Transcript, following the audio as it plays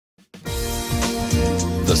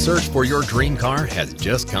The search for your dream car has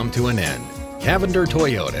just come to an end. Cavender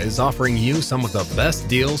Toyota is offering you some of the best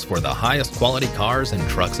deals for the highest quality cars and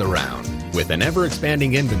trucks around. With an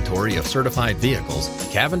ever-expanding inventory of certified vehicles,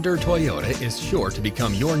 Cavender Toyota is sure to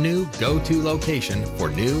become your new go-to location for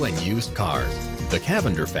new and used cars. The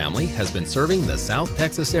Cavender family has been serving the South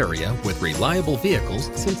Texas area with reliable vehicles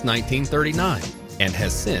since 1939 and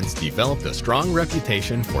has since developed a strong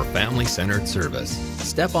reputation for family-centered service.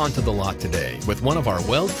 Step onto the lot today with one of our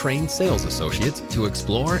well-trained sales associates to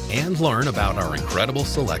explore and learn about our incredible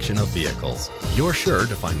selection of vehicles. You're sure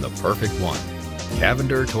to find the perfect one.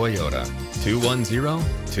 Cavender Toyota,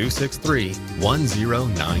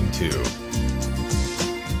 210-263-1092.